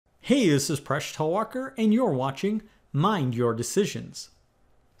Hey, this is Presh Talwalkar, and you're watching Mind Your Decisions.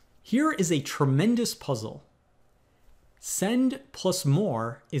 Here is a tremendous puzzle. Send plus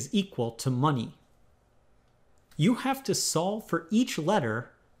more is equal to money. You have to solve for each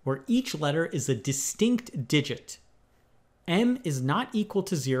letter, where each letter is a distinct digit. M is not equal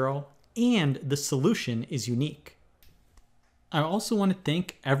to 0, and the solution is unique. I also want to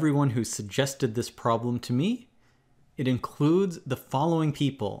thank everyone who suggested this problem to me. It includes the following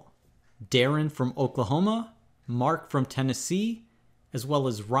people: Darren from Oklahoma, Mark from Tennessee, as well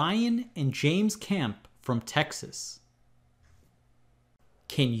as Ryan and James Camp from Texas.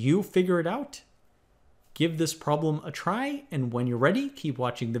 Can you figure it out? Give this problem a try, and when you're ready, keep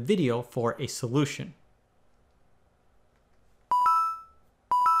watching the video for a solution.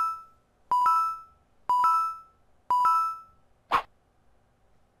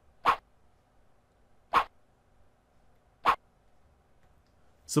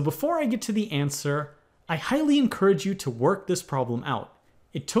 So before I get to the answer, I highly encourage you to work this problem out.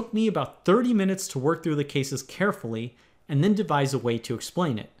 It took me about 30 minutes to work through the cases carefully and then devise a way to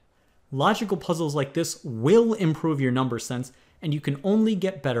explain it. Logical puzzles like this will improve your number sense, and you can only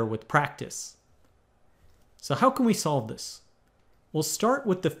get better with practice. So how can we solve this? We'll start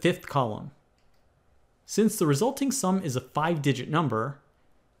with the fifth column. Since the resulting sum is a 5-digit number,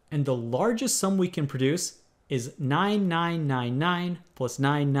 and the largest sum we can produce is 9999 plus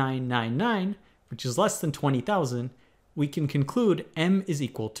 9999, which is less than 20,000, we can conclude m is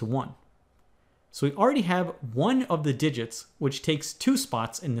equal to 1. So we already have one of the digits, which takes 2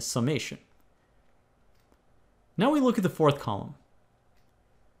 spots in this summation. Now we look at the fourth column.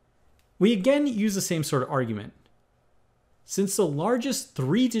 We again use the same sort of argument. Since the largest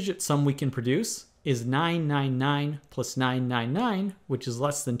 3-digit sum we can produce is 999 plus 999, which is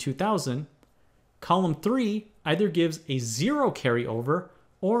less than 2,000, column 3 either gives a 0 carryover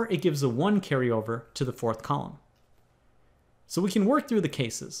or it gives a 1 carryover to the fourth column. So we can work through the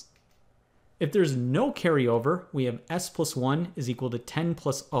cases. If there's no carryover, we have s plus 1 is equal to 10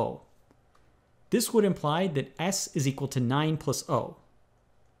 plus o. This would imply that s is equal to 9 plus o.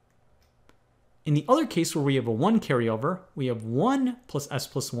 In the other case where we have a 1 carryover, we have 1 plus s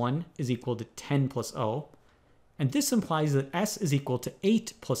plus 1 is equal to 10 plus o, and this implies that s is equal to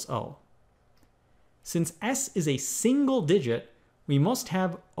 8 plus o. Since s is a single digit, we must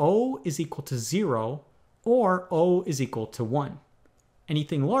have o is equal to 0 or o is equal to 1.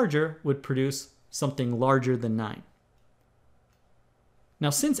 Anything larger would produce something larger than 9.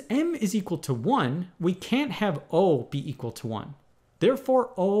 Now since m is equal to 1, we can't have o be equal to 1. Therefore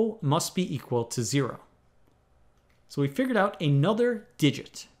o must be equal to 0. So we figured out another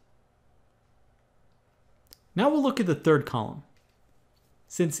digit. Now we'll look at the third column.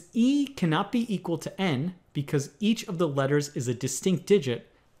 Since e cannot be equal to n because each of the letters is a distinct digit,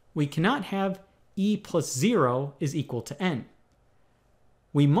 we cannot have e plus 0 is equal to n.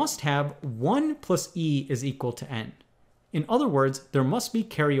 We must have 1 plus e is equal to n. In other words, there must be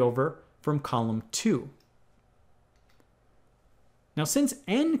carryover from column 2. Now since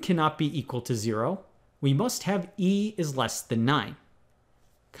n cannot be equal to 0, we must have e is less than 9.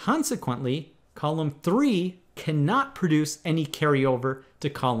 Consequently, column 3 cannot produce any carryover to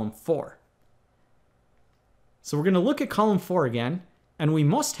column 4. So we're going to look at column 4 again, and we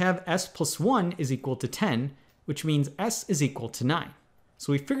must have s plus 1 is equal to 10, which means s is equal to 9.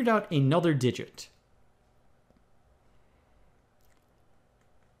 So we figured out another digit.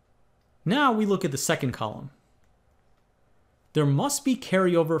 Now we look at the second column. There must be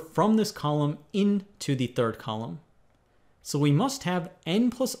carryover from this column into the third column. So we must have n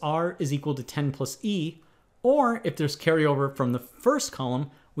plus r is equal to 10 plus e, or if there's carryover from the first column,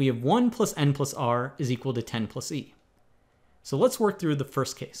 we have 1 plus n plus r is equal to 10 plus e. So let's work through the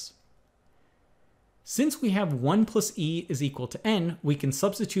first case. Since we have 1 plus e is equal to n, we can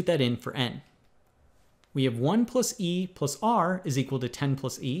substitute that in for n. We have 1 plus e plus r is equal to 10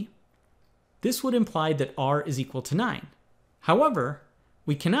 plus e. This would imply that r is equal to 9. However,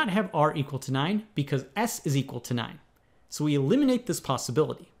 we cannot have r equal to 9 because s is equal to 9. So we eliminate this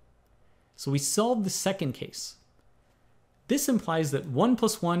possibility. So we solve the second case. This implies that 1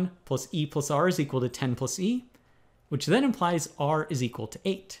 plus 1 plus e plus r is equal to 10 plus e, which then implies r is equal to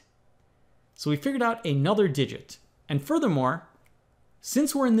 8. So we figured out another digit. And furthermore,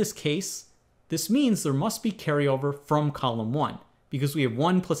 since we're in this case, this means there must be carryover from column 1, because we have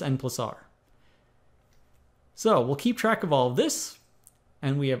 1 plus n plus r. So we'll keep track of all of this,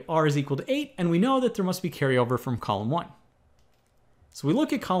 and we have r is equal to 8, and we know that there must be carryover from column 1. So we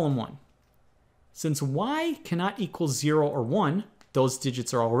look at column 1. Since y cannot equal 0 or 1, those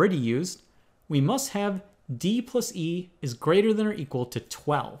digits are already used, we must have d plus e is greater than or equal to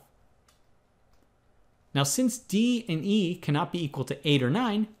 12. Now since D and E cannot be equal to 8 or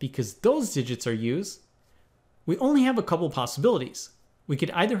 9 because those digits are used, we only have a couple possibilities. We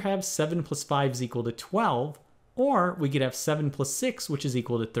could either have 7 plus 5 is equal to 12, or we could have 7 plus 6, which is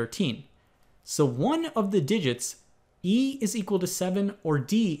equal to 13. So one of the digits, E is equal to 7 or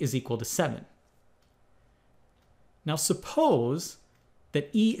D is equal to 7. Now suppose that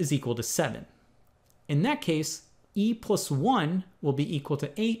E is equal to 7. In that case, E plus 1 will be equal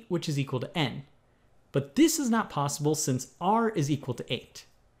to 8, which is equal to N. But this is not possible since R is equal to 8.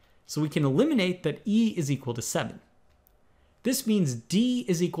 So we can eliminate that E is equal to 7. This means D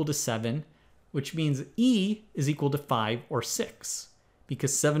is equal to 7, which means E is equal to 5 or 6,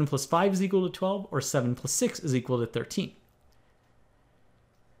 because 7 plus 5 is equal to 12, or 7 plus 6 is equal to 13.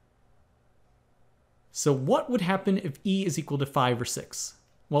 So what would happen if E is equal to 5 or 6?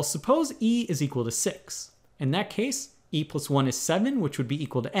 Well, suppose E is equal to 6. In that case, E plus 1 is 7, which would be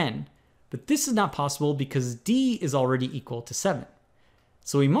equal to N. But this is not possible because D is already equal to 7.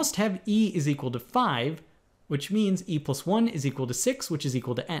 So we must have E is equal to 5, which means E plus 1 is equal to 6, which is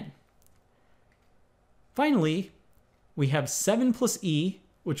equal to N. Finally, we have 7 plus E,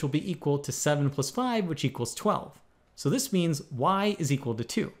 which will be equal to 7 plus 5, which equals 12. So this means Y is equal to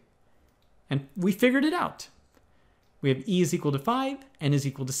 2. And we figured it out. We have E is equal to 5, N is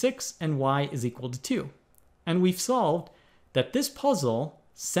equal to 6, and Y is equal to 2. And we've solved that this puzzle,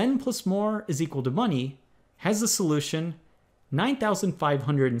 send plus more is equal to money, has a solution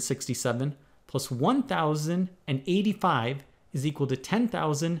 9,567 plus 1,085 is equal to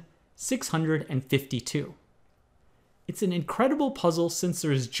 10,652. It's an incredible puzzle since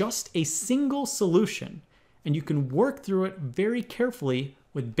there is just a single solution, and you can work through it very carefully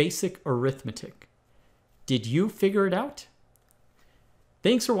with basic arithmetic. Did you figure it out?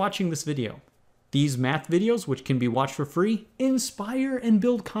 Thanks for watching this video. These math videos, which can be watched for free, inspire and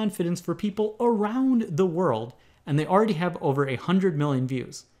build confidence for people around the world, and they already have over 100 million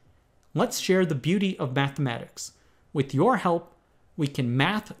views. Let's share the beauty of mathematics. With your help, we can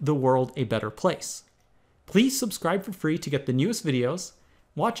math the world a better place. Please subscribe for free to get the newest videos,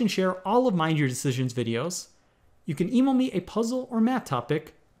 watch and share all of Mind Your Decisions videos. You can email me a puzzle or math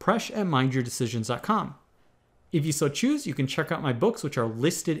topic, presh@mindyourdecisions.com. If you so choose, you can check out my books, which are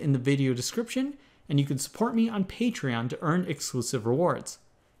listed in the video description, and you can support me on Patreon to earn exclusive rewards.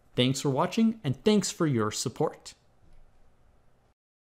 Thanks for watching, and thanks for your support.